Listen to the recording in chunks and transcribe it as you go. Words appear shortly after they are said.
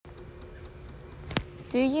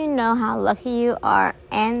Do you know how lucky you are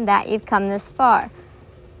and that you've come this far?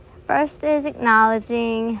 First is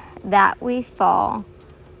acknowledging that we fall,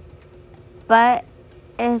 but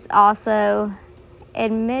it's also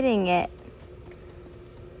admitting it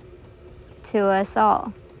to us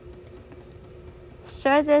all.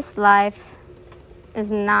 Sure, this life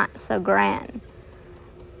is not so grand,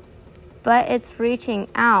 but it's reaching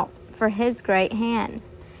out for His great hand.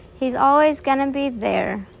 He's always going to be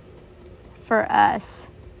there for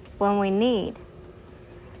us when we need.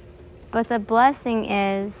 But the blessing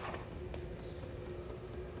is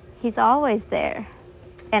He's always there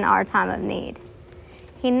in our time of need.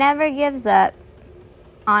 He never gives up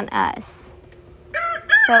on us.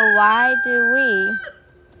 So why do we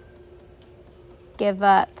give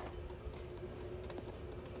up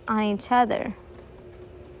on each other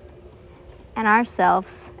and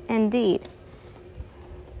ourselves indeed?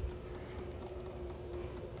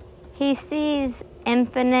 He sees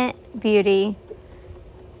infinite beauty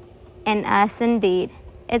in us indeed.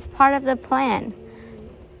 It's part of the plan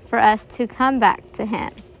for us to come back to Him.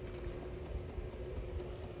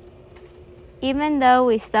 Even though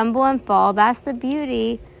we stumble and fall, that's the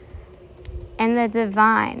beauty and the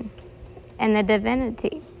divine and the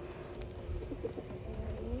divinity.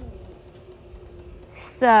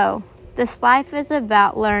 So, this life is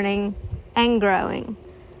about learning and growing.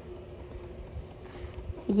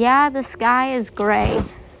 Yeah, the sky is gray,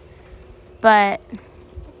 but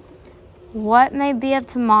what may be of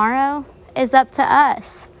tomorrow is up to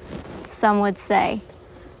us, some would say.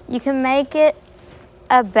 You can make it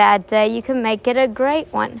a bad day, you can make it a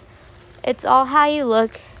great one. It's all how you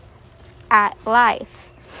look at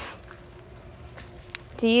life.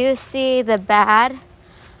 Do you see the bad,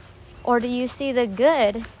 or do you see the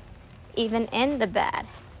good even in the bad?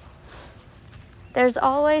 There's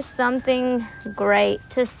always something great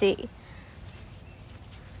to see.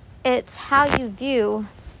 It's how you view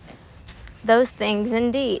those things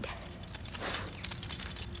indeed.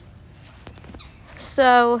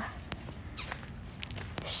 So,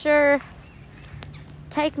 sure,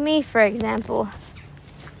 take me for example.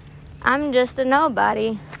 I'm just a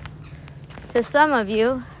nobody to some of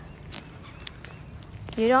you.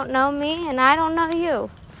 You don't know me and I don't know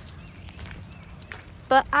you.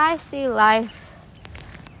 But I see life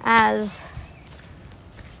as,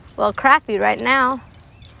 well, crappy right now.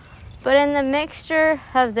 But in the mixture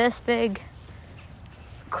of this big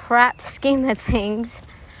crap scheme of things,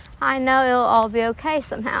 I know it'll all be okay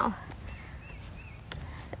somehow.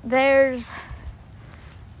 There's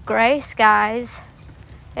gray skies.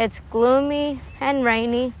 It's gloomy and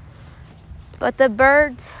rainy. But the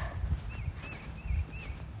birds,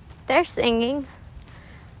 they're singing.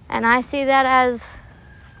 And I see that as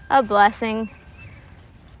a blessing.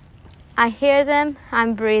 I hear them,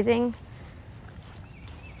 I'm breathing.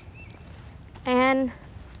 And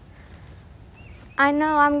I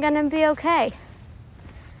know I'm gonna be okay.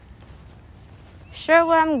 Sure,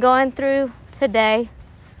 what I'm going through today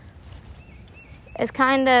is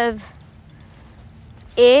kind of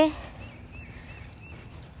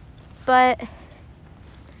but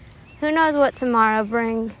who knows what tomorrow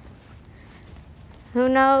brings? Who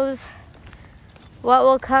knows what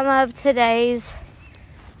will come of today's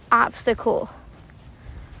obstacle?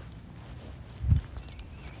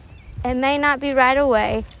 It may not be right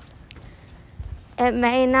away. It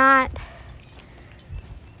may not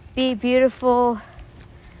be beautiful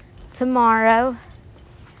tomorrow,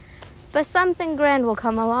 but something grand will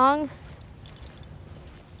come along,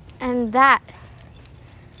 and that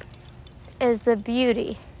is the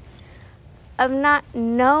beauty of not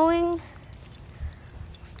knowing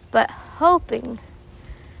but hoping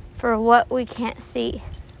for what we can't see.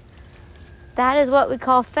 That is what we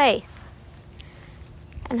call faith.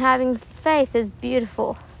 And having faith is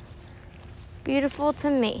beautiful. Beautiful to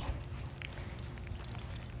me.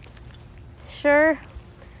 Sure,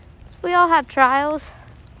 we all have trials,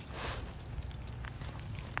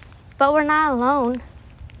 but we're not alone.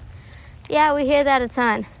 Yeah, we hear that a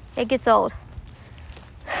ton. It gets old.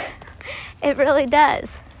 It really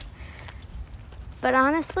does. But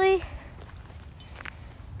honestly,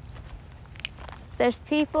 there's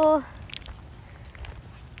people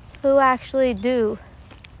who actually do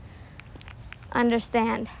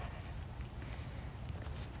understand.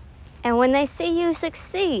 And when they see you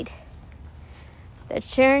succeed, they're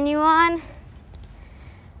cheering you on.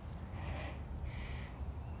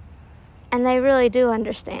 And they really do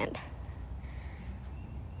understand.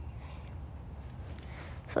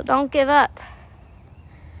 So don't give up.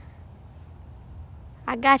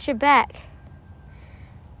 I got your back.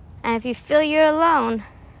 And if you feel you're alone,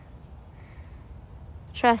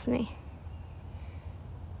 trust me,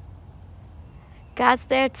 God's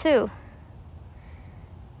there too.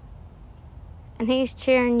 And He's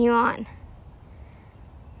cheering you on.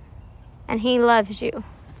 And He loves you.